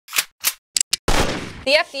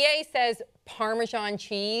The FDA says Parmesan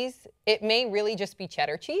cheese, it may really just be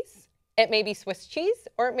cheddar cheese. It may be Swiss cheese,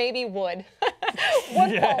 or it may be wood.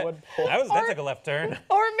 Wood pulp. That took a left turn.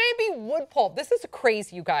 Or maybe wood pulp. This is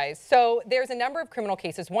crazy, you guys. So there's a number of criminal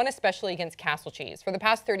cases, one especially against Castle cheese. For the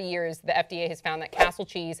past 30 years, the FDA has found that Castle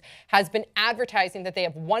cheese has been advertising that they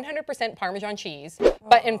have 100% Parmesan cheese,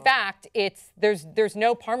 but in fact, there's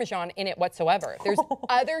no Parmesan in it whatsoever. There's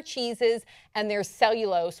other cheeses, and there's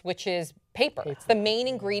cellulose, which is paper. It's the main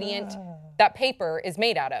ingredient that paper is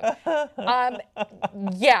made out of.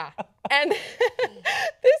 Yeah. And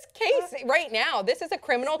this case right now, this is a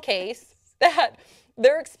criminal case that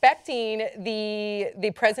they're expecting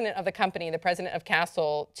the president of the company, the president of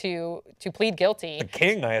Castle, to plead guilty. The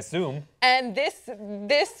king, I assume. And this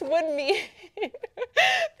would mean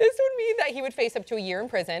that he would face up to a year in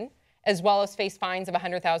prison, as well as face fines of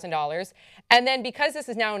 $100,000. And then because this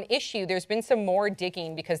is now an issue, there's been some more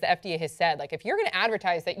digging because the FDA has said, like, if you're going to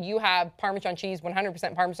advertise that you have Parmesan cheese,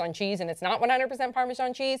 100% Parmesan cheese, and it's not 100%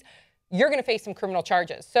 Parmesan cheese, you're going to face some criminal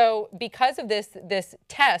charges. So because of this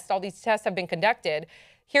test, all these tests have been conducted,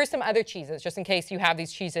 here's some other cheeses, just in case you have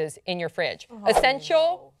these cheeses in your fridge.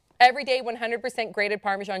 Essential, everyday 100% grated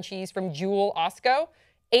Parmesan cheese from Jewel Osco.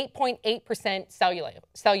 8.8%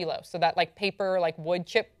 cellulose, so that like paper, like wood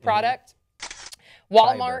chip product.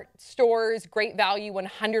 Walmart stores Great Value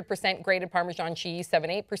 100% grated Parmesan cheese,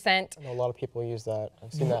 7-8%. I know a lot of people use that.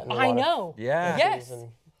 I've seen that in a I lot know. of Yes.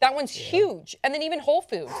 That one's huge. And then even Whole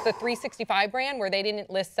Foods, the 365 brand, where they didn't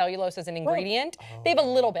list cellulose as an ingredient, they have a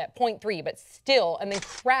little bit, 0.3, but still. And then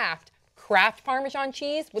Kraft Parmesan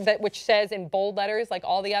cheese, which says in bold letters like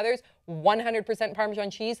all the others, 100% Parmesan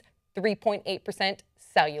cheese, 3.8%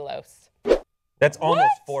 cellulose. That's almost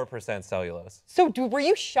 4% cellulose. So were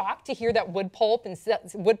you shocked to hear that wood pulp and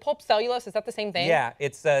cellulose, is that the same thing? Yeah,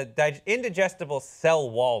 it's indigestible cell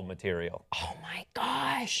wall material. Oh my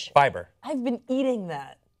gosh. Fiber. I've been eating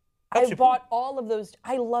that. I've bought all of those.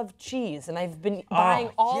 I love cheese, and I've been buying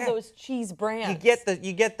all those cheese brands.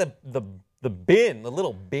 You get the bin, the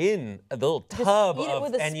little bin, the little tub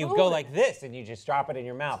of, and you go like this, and you just drop it in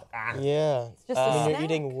your mouth. Yeah, it's just a you're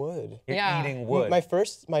eating wood. You're eating wood. My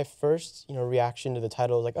first, reaction to the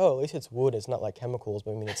title was like, oh, at least it's wood. It's not like chemicals,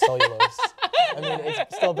 but I mean, it's cellulose. I mean,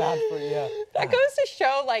 it's still bad for you. Yeah. That goes to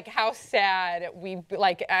show like how sad we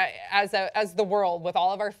like as the world with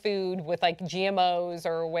all of our food with like GMOs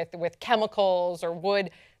or with chemicals or wood.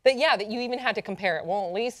 That you even had to compare it. Well,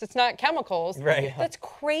 at least it's not chemicals. Right. Yeah. That's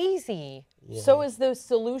crazy. Yeah. So is the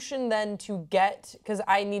solution then to get, because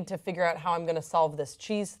I need to figure out how I'm going to solve this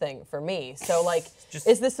cheese thing for me. So like,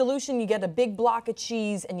 is the solution you get a big block of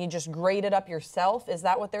cheese and you just grate it up yourself? Is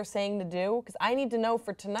that what they're saying to do? Because I need to know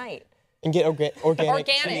for tonight. And get organic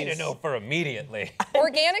cheese. You need to know for immediately.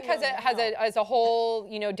 Organic has a whole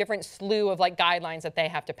different slew of like guidelines that they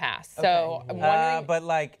have to pass. So I'm wondering. But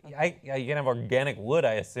like you can have organic wood,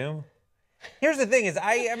 I assume. Here's the thing: is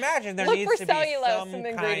I imagine there needs to be some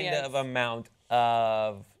kind of amount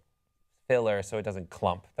of filler so it doesn't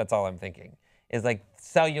clump. That's all I'm thinking. Is like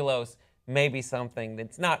cellulose. Maybe something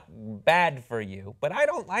that's not bad for you, but I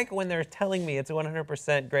don't like when they're telling me it's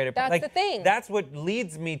 100% grated. That's the thing. That's what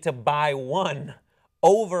leads me to buy one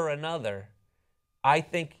over another. I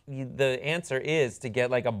think the answer is to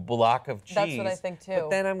get like a block of cheese. That's what I think too.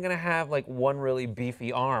 But then I'm gonna have like one really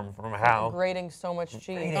beefy arm from how grating so much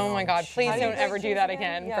cheese. Oh my God! Please don't ever do that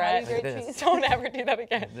again, Brett. Don't ever do that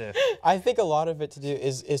again. I think a lot of it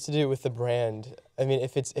is to do with the brand. I mean,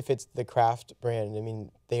 if it's the Kraft brand, I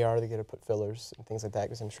mean, they are going to put fillers and things like that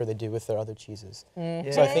because I'm sure they do with their other cheeses.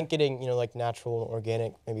 Mm-hmm. So I think getting like natural and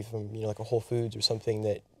organic, maybe from like a Whole Foods or something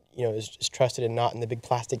that is trusted and not in the big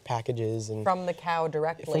plastic packages and from the cow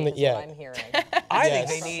directly. Is what I'm hearing. I think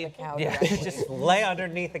they need just lay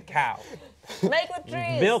underneath a cow, make the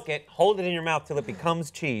cheese, milk it, hold it in your mouth till it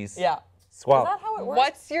becomes cheese. Yeah. Swallow. Is that how it works?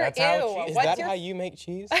 What's your Is that how you make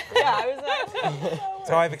cheese? Yeah, I was like, that's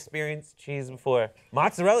how I've experienced cheese before.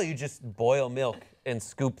 Mozzarella, you just boil milk and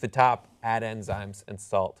scoop the top, add enzymes and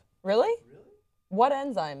salt. Really? What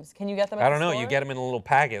enzymes? Can you get them at I don't know. the store? You get them in a little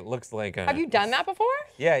packet. It looks like a... Have you done that before?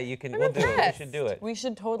 Yeah, you can. We'll do it. We should do it. We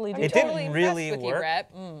should totally do it. It didn't really work.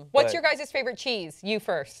 What's your guys' favorite cheese? You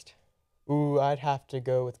first. Ooh, I'd have to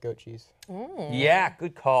go with goat cheese. Yeah,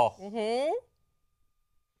 good call. Mm-hmm.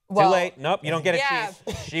 Too late. Nope, you don't get a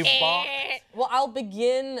cheese. She bought. Well, I'll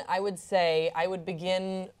begin. I would say I would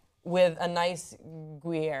begin with a nice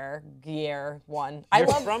Gruyere one. You're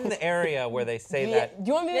from the area where they say that. Do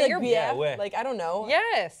you want me to be like Gruyere? Like, I don't know.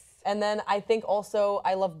 Yes. And then I think also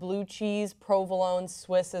I love blue cheese, provolone,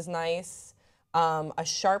 Swiss is nice. A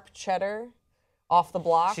sharp cheddar. off the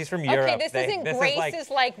block. She's from Europe. Okay, this isn't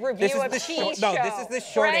Grace's review of cheese show. No, this is the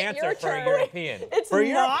short Brett, answer your for a turn. European. It's for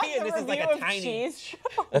a not European, the this is like review a of tiny. cheese show.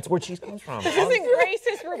 That's where cheese comes from. This isn't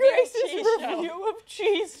Grace's review of cheese show. Review of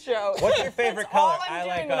cheese show. What's your favorite That's color? all I'm I doing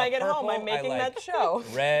like when I get home. purple, I'm making I like that show.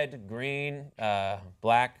 Red, green,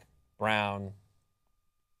 black, brown,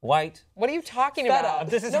 white. What are you talking Feta. about?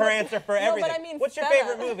 This is her answer for everything. but I mean What's your feta.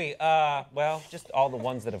 favorite movie? Well, just all the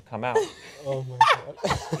ones that have come out. Oh my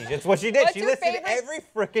God. That's what she did. What's She your listed favorite- every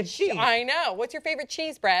frickin' cheese. I know. What's your favorite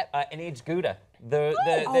cheese, Brett? An aged Gouda. With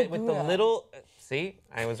Gouda. the little. See,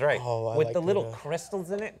 I was right. Oh, I with like the little Gouda.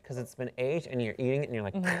 crystals in it, because it's been aged, and you're eating it, and you're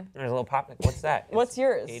like, there's a little pop. Like, what's that? What's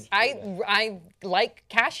yours? aged I Gouda. like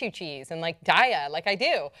cashew cheese and like Daya, like I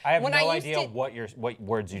do. I have When no used idea to- what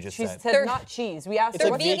words you just She said. said They're- not cheese. We asked It's her a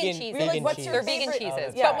They're what's vegan, vegan- cheeses. vegan What's cheese. your They're vegan favorite-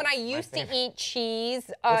 cheeses. yeah. But when I used to eat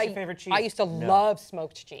cheese, What's your favorite cheese? I used to No. love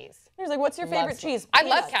smoked cheese. He was like, what's your favorite cheese? I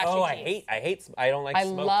love Peanuts. cashew Oh, cheese. I don't like I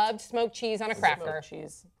smoked. loved smoked cheese on a cracker. Smoked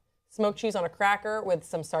cheese. Smoked cheese on a cracker with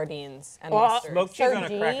some sardines and Well, mustard. Smoked cheese on a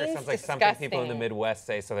cracker Sardines? sounds like something people in the Disgusting. Midwest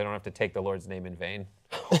say so they don't have to take the Lord's name in vain.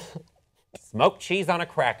 Smoked cheese on a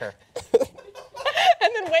cracker.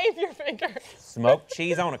 And then wave your finger. Smoked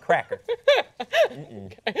cheese on a cracker.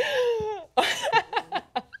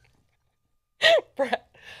 Brett,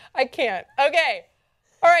 I can't. Okay.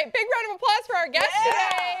 All right, big round of applause for our guest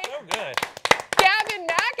today. So good. Gavin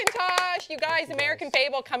MacIntosh, you guys, American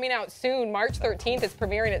Fable coming out soon. March 13th, it's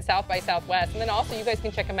premiering at South by Southwest. And then also, you guys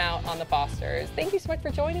can check him out on the Fosters. Thank you so much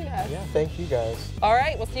for joining us. Yeah, thank you guys. All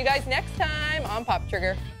right, we'll see you guys next time on Pop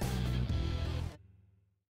Trigger.